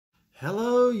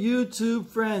Hello, YouTube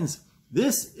friends.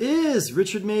 This is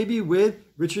Richard Mabey with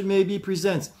Richard Mabey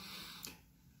Presents.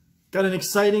 Got an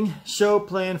exciting show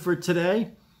planned for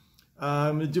today.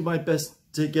 I'm going to do my best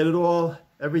to get it all,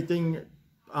 everything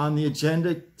on the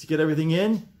agenda, to get everything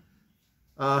in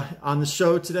on the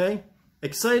show today.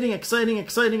 Exciting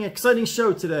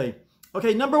show today.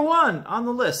 Okay, number one on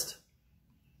the list.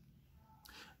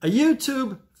 A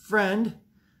YouTube friend,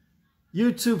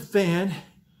 YouTube fan,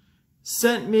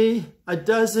 sent me a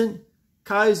dozen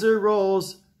Kaiser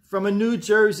rolls from a New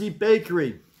Jersey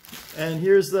bakery. And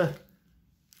here's the,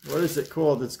 what is it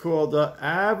called? It's called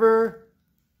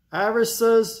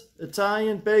Aversa's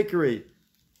Italian Bakery.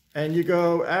 And you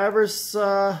go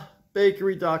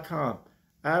aversabakery.com.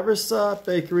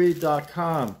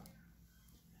 aversabakery.com.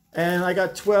 And I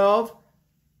got 12,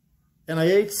 and I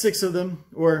ate 6 of them,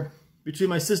 or between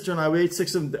my sister and I, we ate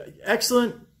 6 of them.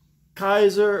 Excellent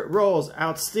Kaiser rolls,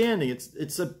 outstanding.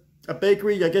 It's a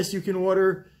bakery. I guess you can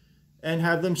order and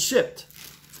have them shipped.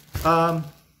 I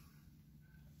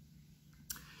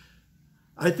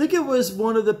think it was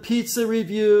one of the pizza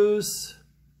reviews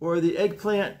or the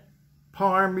eggplant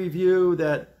parm review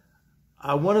that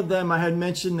one of them I had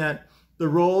mentioned that the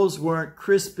rolls weren't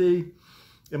crispy,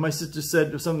 and my sister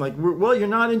said something like, "Well, you're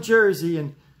not in Jersey,"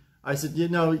 and I said, "You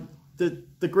know,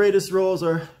 the greatest rolls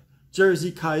are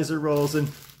Jersey Kaiser rolls," and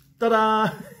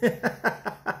ta-da!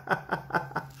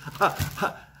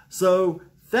 So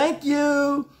thank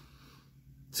you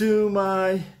to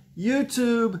my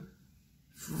YouTube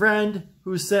friend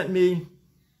who sent me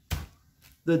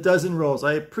the dozen rolls.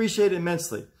 I appreciate it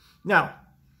immensely. Now,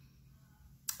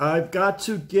 I've got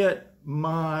to get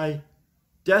my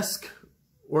desk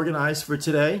organized for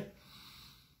today,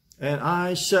 and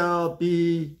I shall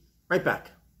be right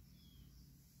back.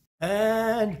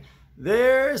 And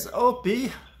there's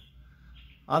Opie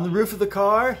on the roof of the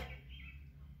car.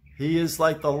 He is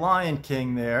like the Lion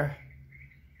King there.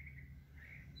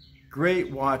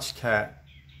 Great watch cat.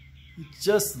 He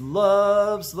just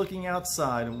loves looking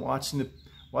outside and watching the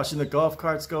golf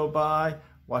carts go by,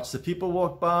 watch the people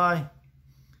walk by.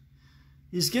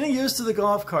 He's getting used to the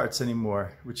golf carts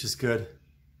anymore, which is good.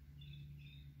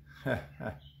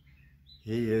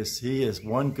 He is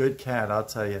one good cat, I'll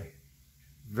tell you.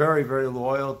 Very, very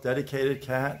loyal, dedicated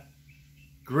cat.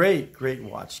 Great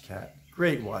watch cat.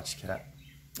 Great watch cat.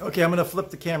 Okay, I'm going to flip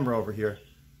the camera over here.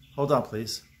 Hold on,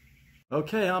 please.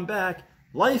 Okay, I'm back.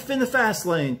 Life in the fast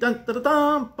lane. Dun, dun, dun,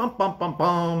 dun, bum, bum, bum,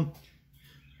 bum.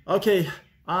 Okay,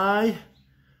 our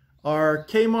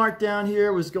Kmart down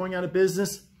here was going out of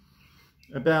business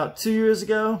about 2 years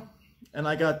ago, and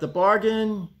I got the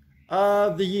bargain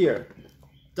of the year.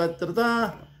 Dun, dun, dun,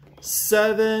 dun.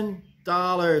 $7.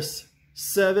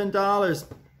 $7.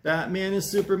 Batman and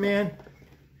Superman.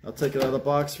 I'll take it out of the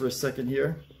box for a second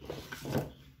here.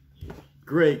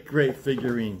 Great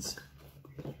figurines.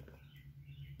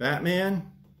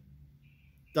 Batman.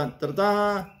 Dun, dun,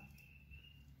 dun.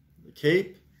 The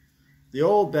cape. The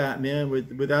old Batman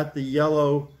without the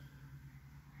yellow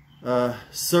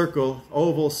circle,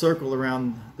 oval circle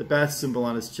around the bat symbol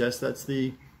on his chest. That's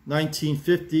the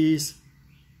 1950s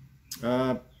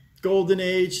Golden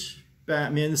Age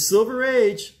Batman. The Silver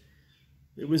Age,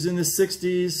 it was in the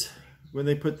 60s when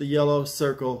they put the yellow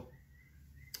circle,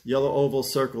 yellow oval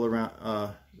circle around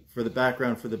for the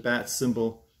background for the bat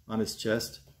symbol on his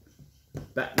chest.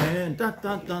 Batman, dun,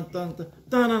 dun, dun, dun, dun, dun,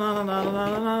 dun, dun, dun, dun,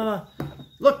 dun, dun.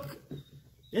 Look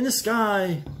in the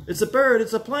sky. It's a bird.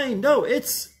 It's a plane. No,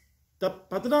 it's da,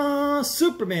 da, da, da,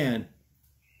 Superman.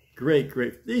 Great.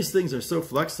 These things are so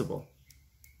flexible,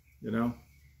 you know.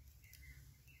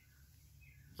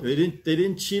 So they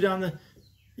didn't cheat on the,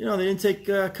 you know, they didn't take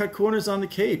cut corners on the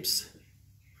capes.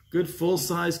 Good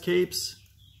full-size capes.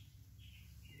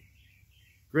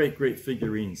 Great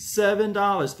figurines. $7,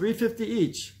 $3.50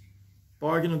 each.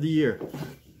 Bargain of the year.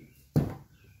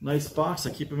 Nice box.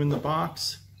 I keep them in the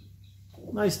box.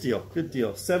 Nice deal. Good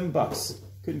deal. $7.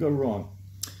 Couldn't go wrong.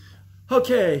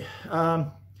 Okay.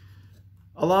 A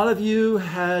lot of you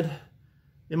had,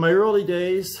 in my early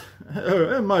days,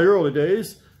 and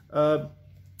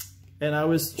I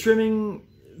was trimming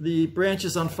the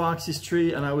branches on Foxy's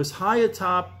tree, and I was high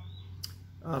atop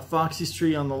Foxy's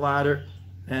tree on the ladder,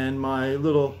 and my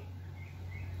little,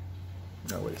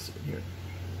 no, wait a second here.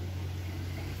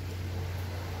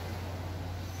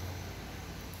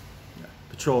 Yeah,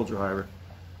 patrol driver.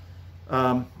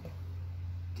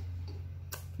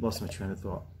 Lost my train of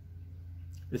thought.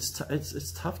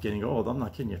 It's tough getting old. I'm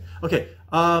not kidding you. Okay.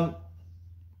 And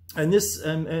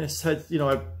it had, you know,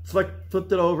 I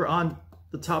flipped it over on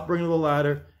the top ring of the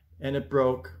ladder, and it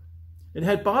broke. It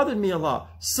had bothered me a lot.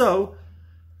 So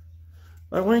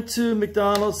I went to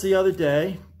McDonald's the other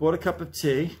day, bought a cup of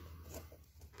tea,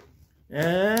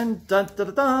 and dun, dun,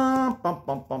 dun, dun, bum,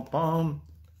 bum, bum, bum.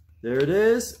 There it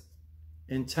is,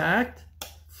 intact,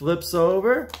 flips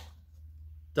over,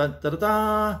 dun, dun, dun,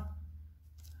 dun.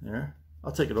 There,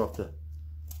 I'll take it off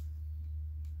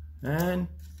and,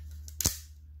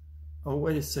 oh,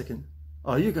 wait a second.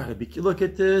 Oh, you gotta be, look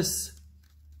at this.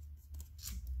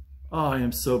 Oh, I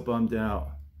am so bummed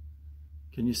out.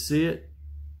 Can you see it?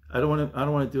 I don't want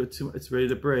to do it too much. It's ready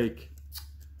to break.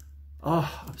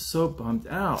 Oh, I'm so bummed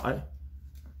out.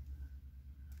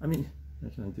 I mean,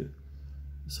 what can I do?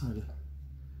 It's hard to,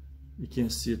 you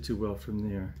can't see it too well from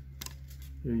there.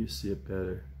 Here you see it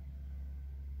better.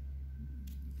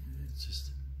 It's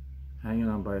just hanging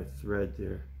on by a thread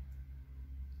there.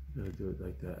 You gotta do it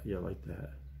like that. Yeah, like that.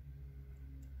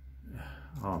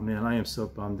 Oh man, I am so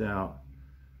bummed out.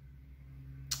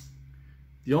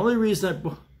 The only reason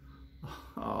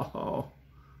oh,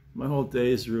 my whole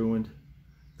day is ruined.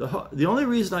 The only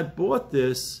reason I bought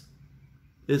this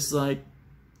is like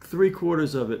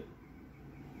 3/4 of it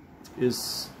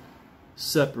is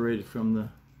separated from the,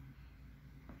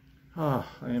 oh,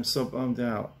 I am so bummed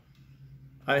out.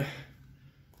 I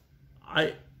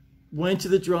went to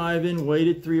the drive-in,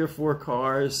 waited 3 or 4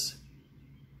 cars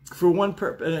for one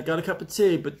purpose, and I got a cup of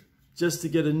tea, but just to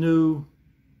get a new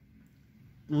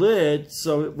lid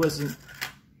so it wasn't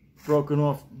broken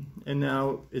off, and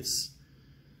now it's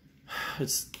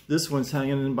this one's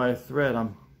hanging in by a thread.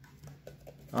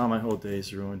 Oh, my whole day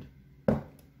is ruined.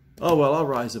 Oh well, I'll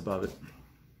rise above it.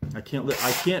 I can't.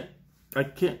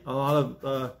 A lot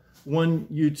of one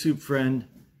YouTube friend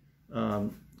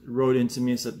wrote into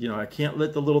me and said, you know, I can't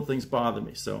let the little things bother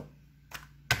me. So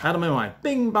out of my mind.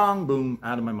 Bing bong boom,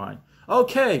 out of my mind.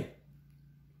 Okay.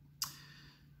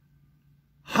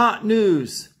 Hot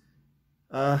news.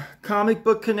 Comic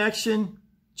Book Connection,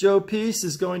 Joe Peace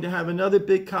is going to have another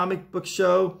big comic book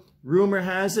show. Rumor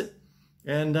has it.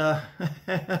 And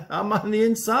I'm on the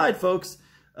inside, folks.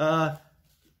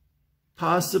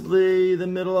 Possibly the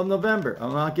middle of November.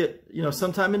 I'll get, you know,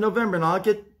 sometime in November, and I'll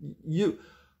get you.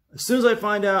 As soon as I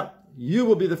find out, you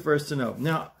will be the first to know.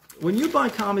 Now, when you buy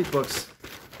comic books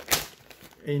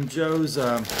in Joe's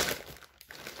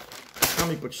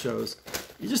comic book shows,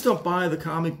 you just don't buy the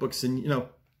comic books and, you know,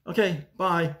 okay,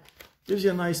 bye. Gives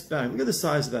you a nice bag. Look at the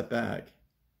size of that bag.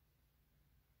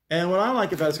 And what I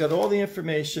like about it, it's got all the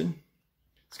information.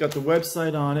 It's got the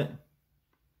website on it.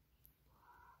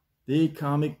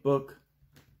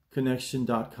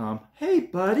 thecomicbookconnection.com. Hey,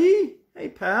 buddy. Hey,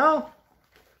 pal.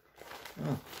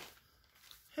 Oh.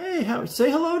 Hey,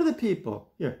 say hello to the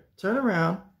people. Here, turn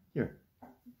around. Here.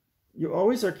 You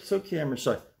always are so camera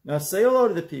shy. Now say hello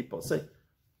to the people. Say,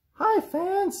 hi,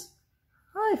 fans.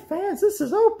 Hi, fans. This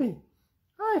is Opie.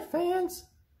 Hi, fans.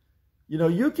 You know,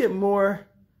 you get more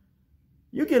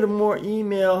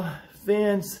email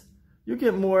fans. You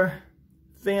get more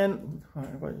fan.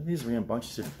 These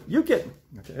rambunctious here. You get.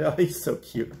 Okay, oh, he's so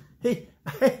cute.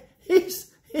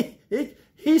 He's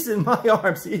in my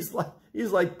arms. He's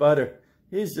like butter.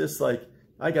 He's just like,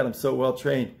 I got him so well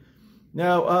trained.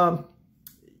 Now,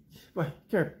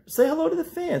 here, say hello to the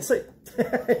fans. Say,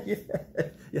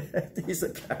 yeah, he's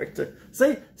a character.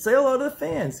 Say hello to the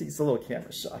fans. He's a little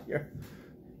camera shy here.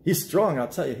 He's strong, I'll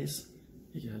tell you.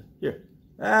 Here.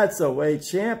 That's a way,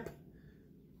 champ.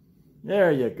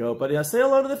 There you go, buddy. Now say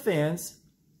hello to the fans.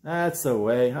 That's a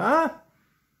way, huh?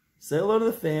 Say hello to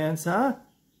the fans, huh?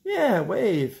 Yeah,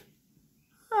 wave.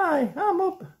 Hi, I'm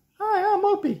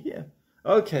Opie. Yeah.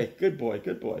 Okay, good boy,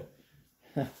 good boy.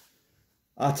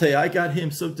 I'll tell you, I got him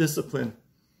so disciplined.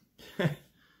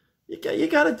 You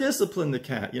got to discipline the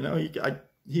cat, you know.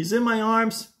 He's in my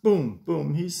arms. Boom,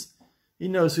 boom. He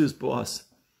knows who's boss.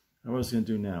 What was I going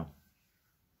to do now?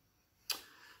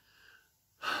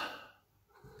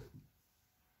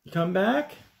 You come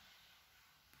back?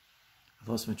 I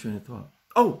lost my train of thought.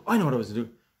 Oh, I know what I was going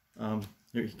to do.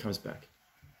 Here he comes back.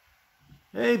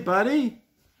 Hey, buddy.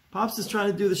 Pops is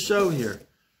trying to do the show here.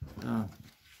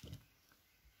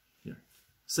 Here.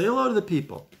 Say hello to the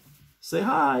people. Say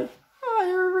hi. Hi,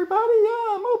 everybody.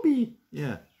 Yeah, I'm Opie.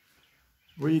 Yeah.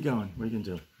 Where are you going? What are you going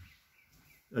to do?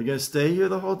 Are you going to stay here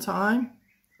the whole time?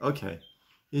 Okay.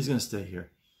 He's going to stay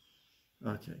here.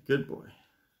 Okay. Good boy.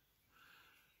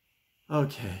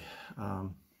 Okay.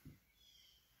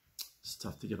 It's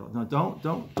tough to get off. No,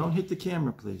 don't hit the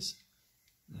camera, please.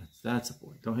 That's a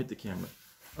boy. Don't hit the camera.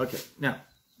 Okay. Now,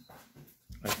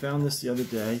 I found this the other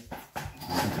day.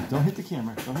 Okay, don't hit the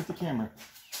camera. Don't hit the camera.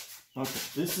 Okay,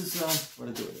 this is what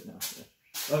I do with it now.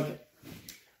 Okay,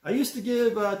 I used to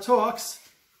give talks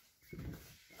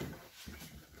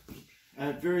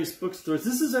at various bookstores.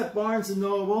 This is at Barnes &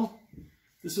 Noble.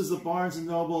 This was the Barnes &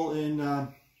 Noble in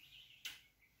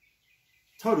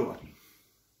Totowa.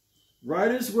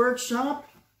 Writer's Workshop.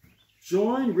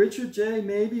 Join Richard J.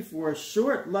 Mabey for a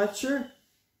short lecture.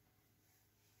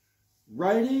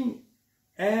 For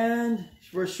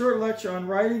a short lecture on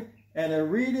writing and a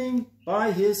reading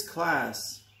by his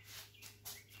class.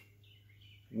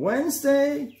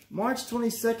 Wednesday, March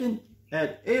 22nd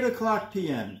at 8:00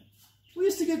 p.m. We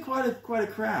used to get quite a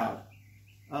crowd.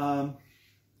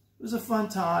 It was a fun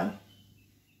time,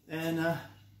 and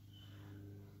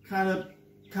kind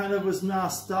of was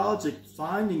nostalgic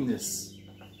finding this.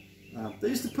 They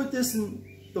used to put this in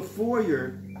the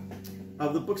foyer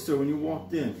of the bookstore when you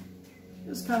walked in. It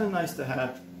was kind of nice to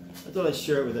have. I thought I'd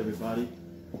share it with everybody.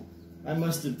 I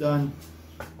must have done.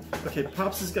 Okay,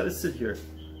 Pops has got to sit here.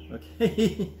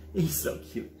 Okay, he's so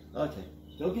cute. Okay,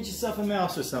 go get yourself a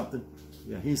mouse or something.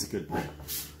 Yeah, he's a good boy.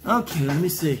 Okay, let me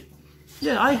see.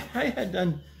 Yeah,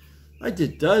 I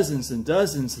did dozens and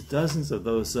dozens and dozens of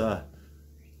those. Let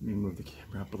me move the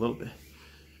camera up a little bit.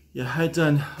 Yeah, I had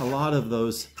done a lot of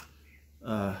those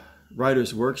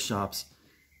writers' workshops,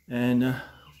 and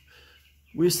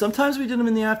sometimes we did them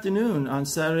in the afternoon, on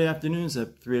Saturday afternoons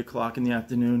at 3:00 in the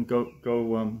afternoon.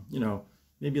 You know,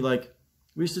 maybe like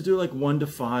we used to do like 1 to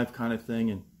 5 kind of thing,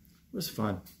 and it was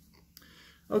fun.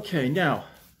 Okay, now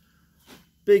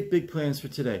big plans for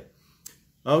today.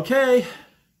 Okay,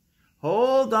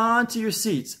 hold on to your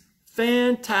seats.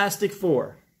 Fantastic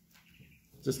Four.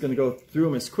 Just going to go through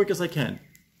them as quick as I can.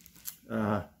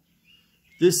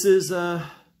 This is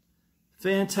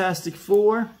Fantastic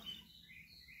Four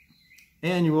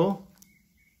Annual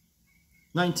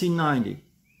 1990.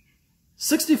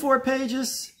 64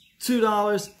 pages,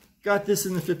 $2. Got this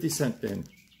in the 50-cent bin.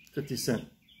 50 cent.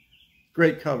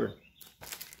 Great cover.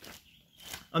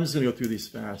 I'm just going to go through these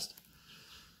fast.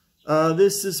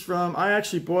 This is from, I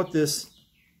actually bought this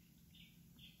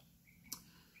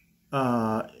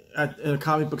at a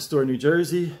comic book store in New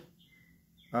Jersey.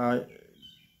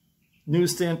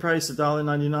 Newsstand price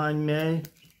 $1.99 May.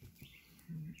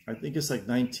 I think it's like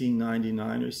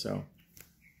 $19.99 or so.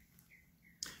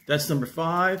 That's number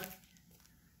 5.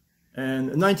 And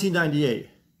 1998.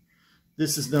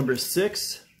 This is number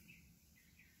 6.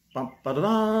 Bum,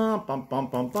 ba-da-da, bum, bum,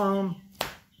 bum, bum.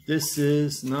 This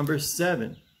is number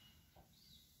 7.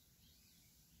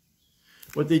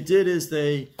 What they did is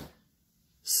they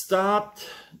stopped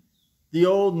the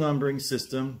old numbering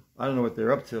system. I don't know what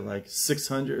they're up to, like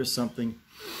 600 or something.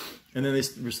 And then they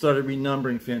started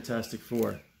renumbering Fantastic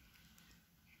Four.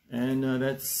 And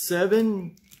that's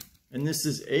 7. And this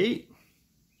is 8.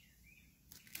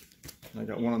 I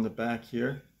got one on the back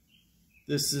here.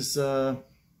 This is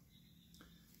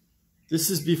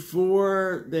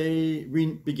before they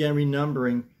began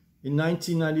renumbering. In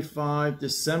 1995,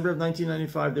 December of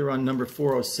 1995, they were on number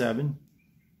 407.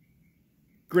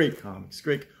 Great comics,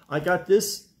 great. I got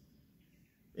this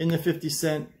in the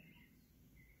 50-cent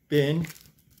bin.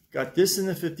 Got this in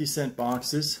the 50-cent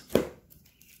boxes.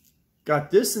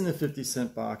 Got this in the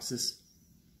 50-cent boxes.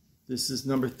 This is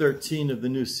number 13 of the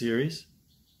new series.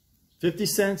 50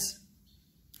 cents.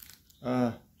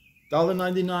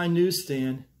 $1.99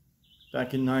 newsstand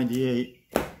back in 98.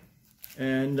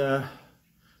 And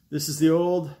this is the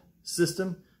old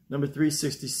system, number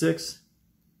 366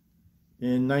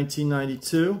 in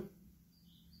 1992.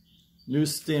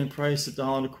 Newsstand price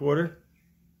 $1.25.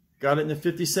 Got it in the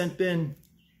 50-cent bin,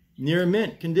 near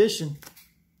mint condition.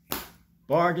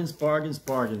 Bargains, bargains,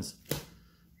 bargains.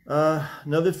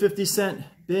 Another 50-cent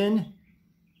bin,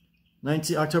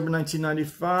 October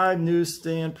 1995,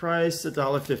 newsstand price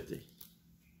 $1.50.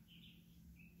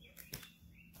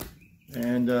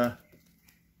 And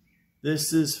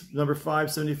this is number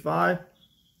 575.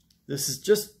 This is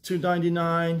just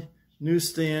 $2.99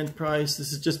 newsstand price.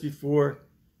 This is just before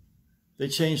they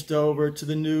changed over to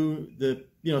the new,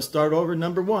 start over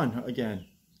number 1 again.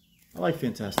 I like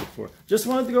Fantastic Four. Just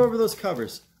wanted to go over those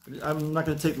covers. I'm not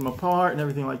going to take them apart and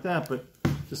everything like that, but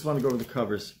just want to go over the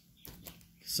covers.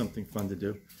 Something fun to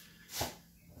do.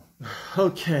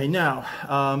 Okay, now,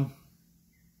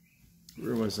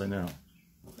 where was I now?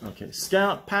 Okay,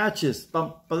 Scout patches.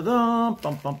 Bum, ba-da-dum,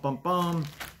 bum, bum, bum, bum.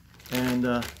 And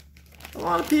a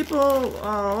lot of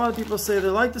people say they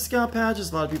like the Scout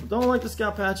patches. A lot of people don't like the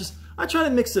Scout patches. I try to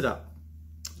mix it up.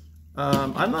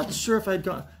 I'm not sure if I'd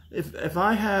gone, if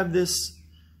I have this,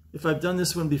 if I've done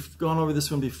this one, gone over this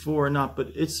one before or not.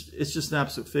 But it's just an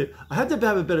absolute favorite. I have to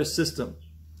have a better system.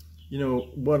 You know,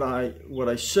 what I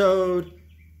showed,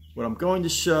 what I'm going to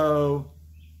show,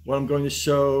 what I'm going to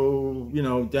show, you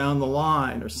know, down the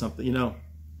line or something, you know.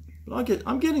 But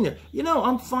I'm getting there. You know,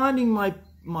 I'm finding my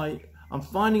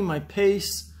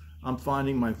pace, I'm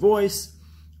finding my voice.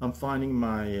 I'm finding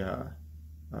my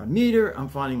meter. I'm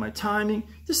finding my timing.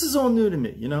 This is all new to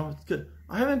me, you know. It's good.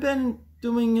 I haven't been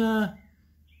doing,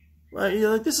 well, you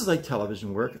know, like this is like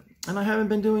television work, and I haven't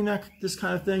been doing this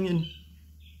kind of thing in,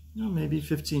 you know, maybe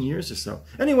 15 years or so.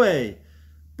 Anyway,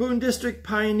 Boonton District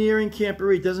Pioneering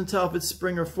Camporee. Doesn't tell if it's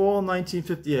spring or fall,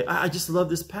 1958. I just love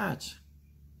this patch.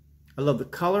 I love the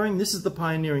coloring. This is the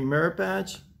Pioneering Merit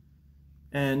Badge,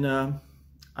 and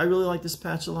I really like this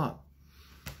patch a lot.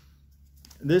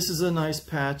 This is a nice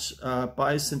patch,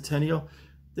 Bicentennial.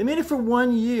 They made it for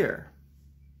 1 year.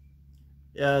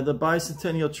 The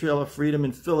Bicentennial Trail of Freedom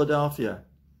in Philadelphia.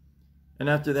 And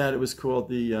after that, it was called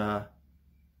the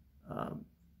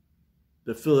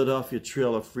Philadelphia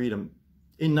Trail of Freedom.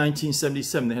 In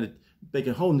 1977, they had to make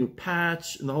a whole new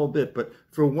patch and the whole bit. But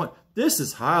for one, this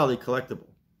is highly collectible.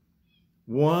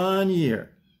 1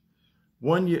 year.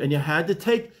 1 year. And you had to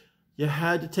take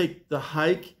the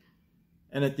hike.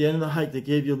 And at the end of the hike, they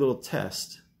gave you a little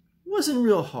test. It wasn't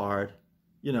real hard.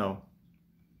 You know,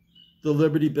 the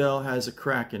Liberty Bell has a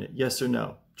crack in it. Yes or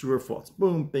no? True or false?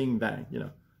 Boom, bing, bang, you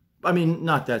know. I mean,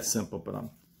 not that simple, but I'm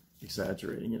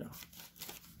exaggerating, you know.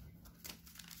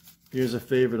 Here's a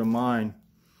favorite of mine.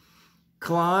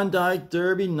 Klondike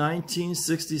Derby,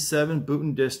 1967,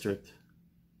 Boonton District.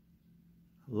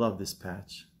 Love this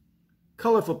patch.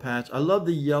 Colorful patch. I love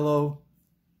the yellow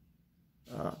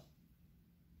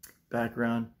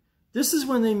background. This is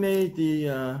when they made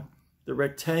the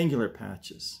rectangular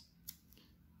patches,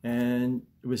 and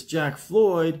it was Jack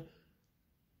Floyd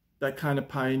that kind of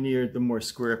pioneered the more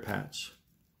square patch.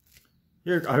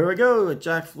 Here we go, a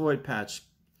Jack Floyd patch.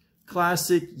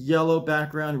 Classic yellow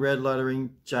background, red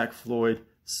lettering, Jack Floyd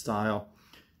style.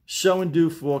 Show and Do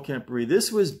Fall Camporee.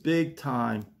 This was big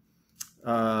time.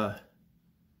 I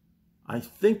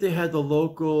think they had the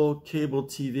local cable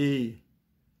TV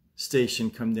station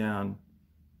come down,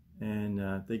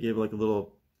 and they gave like a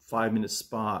little 5-minute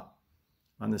spot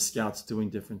on the scouts doing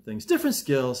different things, different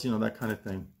skills, you know, that kind of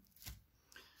thing.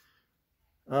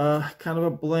 Kind of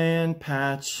a bland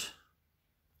patch.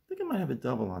 I think I might have a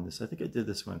double on this. I think I did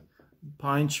this one.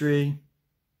 Pine tree,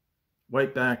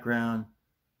 white background,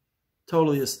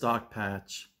 totally a stock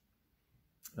patch.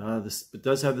 It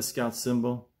does have the scout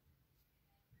symbol,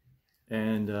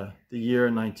 and the year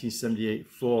 1978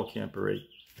 fall camporee.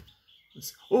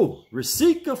 Oh,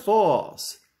 Resika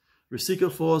Falls.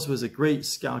 Resika Falls was a great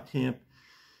scout camp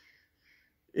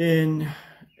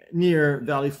near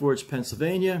Valley Forge,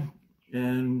 Pennsylvania.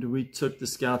 And we took the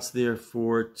scouts there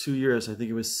for 2 years. I think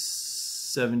it was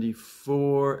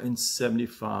 74 and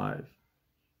 75.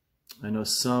 I know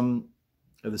some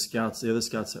of the scouts, the other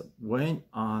scouts that went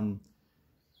on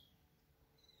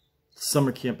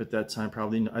summer camp at that time,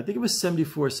 probably, I think it was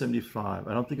 74, 75.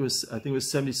 I think it was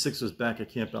 76 was back at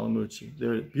Camp Alamucci.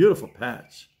 They're a beautiful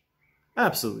patch.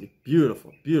 Absolutely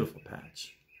beautiful, beautiful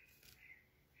patch.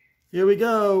 Here we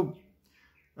go.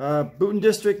 Boonton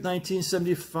District,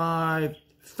 1975.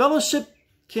 Fellowship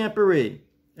Camporee.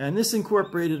 And this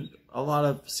incorporated a lot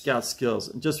of scout skills.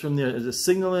 And just from there, there's a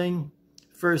signaling,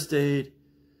 first aid,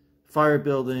 fire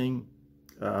building,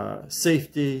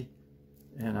 safety,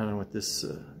 and I don't know what this,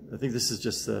 I think this is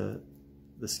just the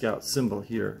scout symbol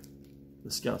here.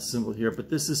 The scout symbol here. But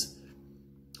this is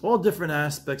all different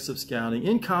aspects of scouting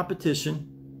in competition.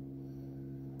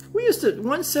 We used to,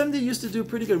 170 used to do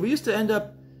pretty good. We used to end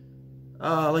up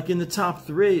like in the top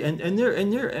 3. And in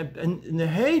the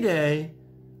heyday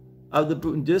of the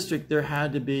Boonton District, there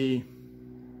had to be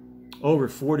over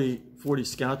 40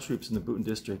 scout troops in the Boonton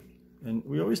District. And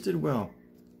we always did well.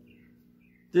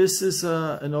 This is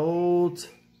an old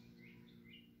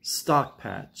stock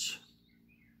patch.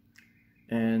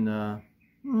 And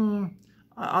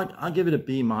I'll give it a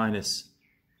B-.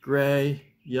 Gray,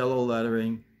 yellow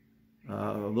lettering,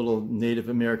 a little Native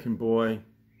American boy,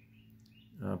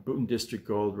 Boonton District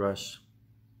Gold Rush.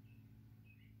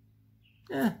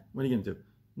 What are you going to do?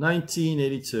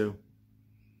 1982.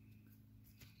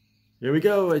 Here we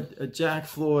go, a Jack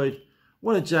Floyd,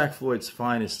 one of Jack Floyd's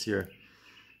finest here.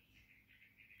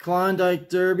 Klondike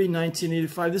Derby,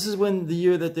 1985. This is when the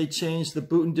year that they changed the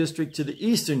Boonton District to the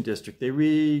Eastern District. They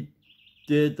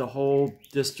redid the whole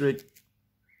district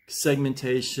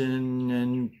segmentation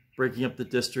and breaking up the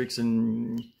districts,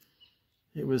 and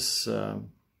it was quite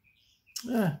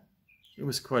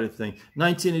a thing.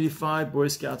 1985, Boy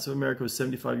Scouts of America was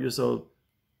 75 years old.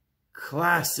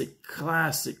 Classic,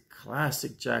 classic,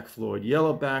 classic Jack Floyd.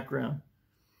 Yellow background.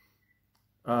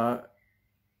 The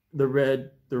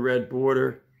red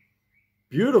border.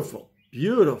 Beautiful,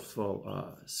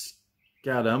 beautiful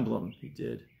scout emblem he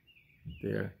did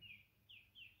there.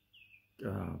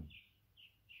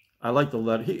 I like the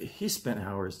letter. He spent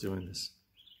hours doing this.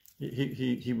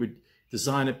 He would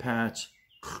design a patch,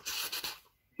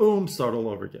 boom, start all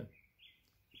over again.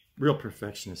 Real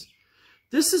perfectionist.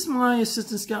 This is my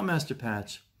Assistant Scoutmaster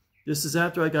patch. This is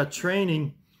after I got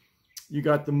training. You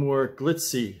got the more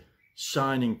glitzy,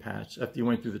 shining patch. After you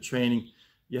went through the training,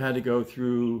 you had to go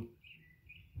through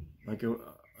I think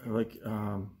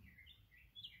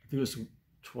it was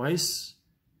twice,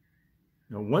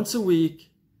 once a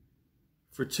week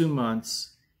for 2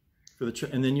 months for the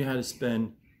and then you had to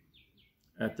spend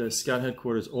at the Scout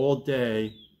headquarters all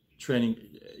day training,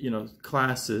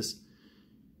 classes,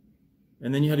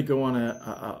 and then you had to go on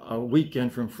a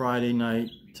weekend from Friday night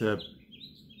to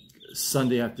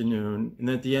Sunday afternoon, and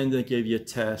at the end they gave you a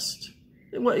test.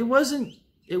 It wasn't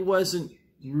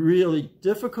really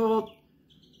difficult,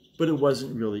 but it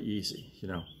wasn't really easy,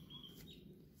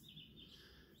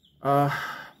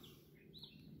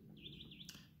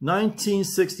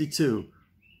 1962,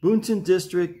 Boonton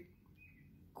District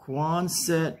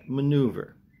Quonset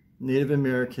maneuver, Native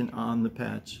American on the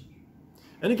patch.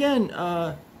 And again,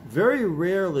 very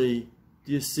rarely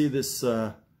do you see this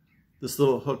this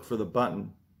little hook for the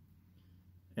button.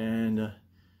 And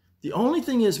the only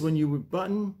thing is, when you would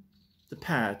button the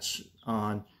patch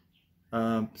on,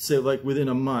 say like within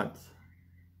a month,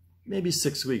 maybe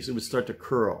 6 weeks, it would start to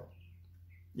curl.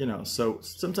 So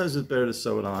sometimes it's better to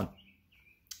sew it on.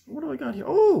 What do I got here?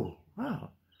 Oh,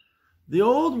 wow. The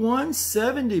old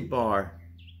 170 bar.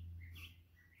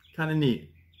 Kind of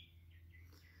neat.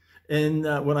 And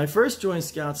when I first joined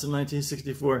Scouts in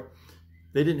 1964,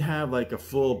 they didn't have like a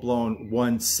full-blown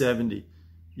 170.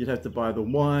 You'd have to buy the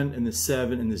 1 and the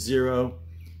 7 and the 0.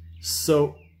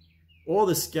 So all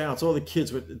the Scouts, all the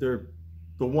kids, the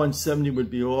 170 would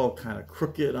be all kind of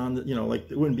crooked on the, like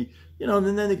it wouldn't be,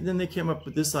 and then they came up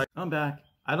with this. I'm back.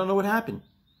 I don't know what happened.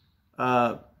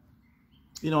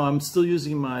 I'm still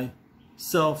using my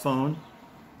cell phone.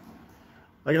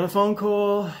 I got a phone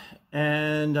call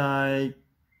and the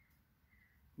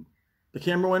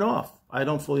camera went off. I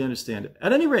don't fully understand it.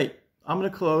 At any rate, I'm going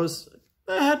to close.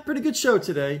 I had a pretty good show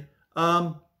today.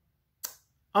 I'm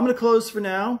going to close for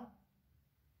now.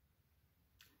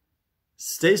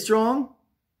 Stay strong.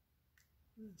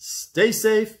 Stay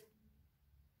safe.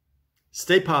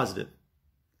 Stay positive.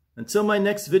 Until my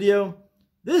next video,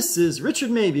 this is Richard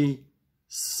Mabey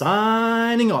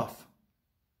signing off.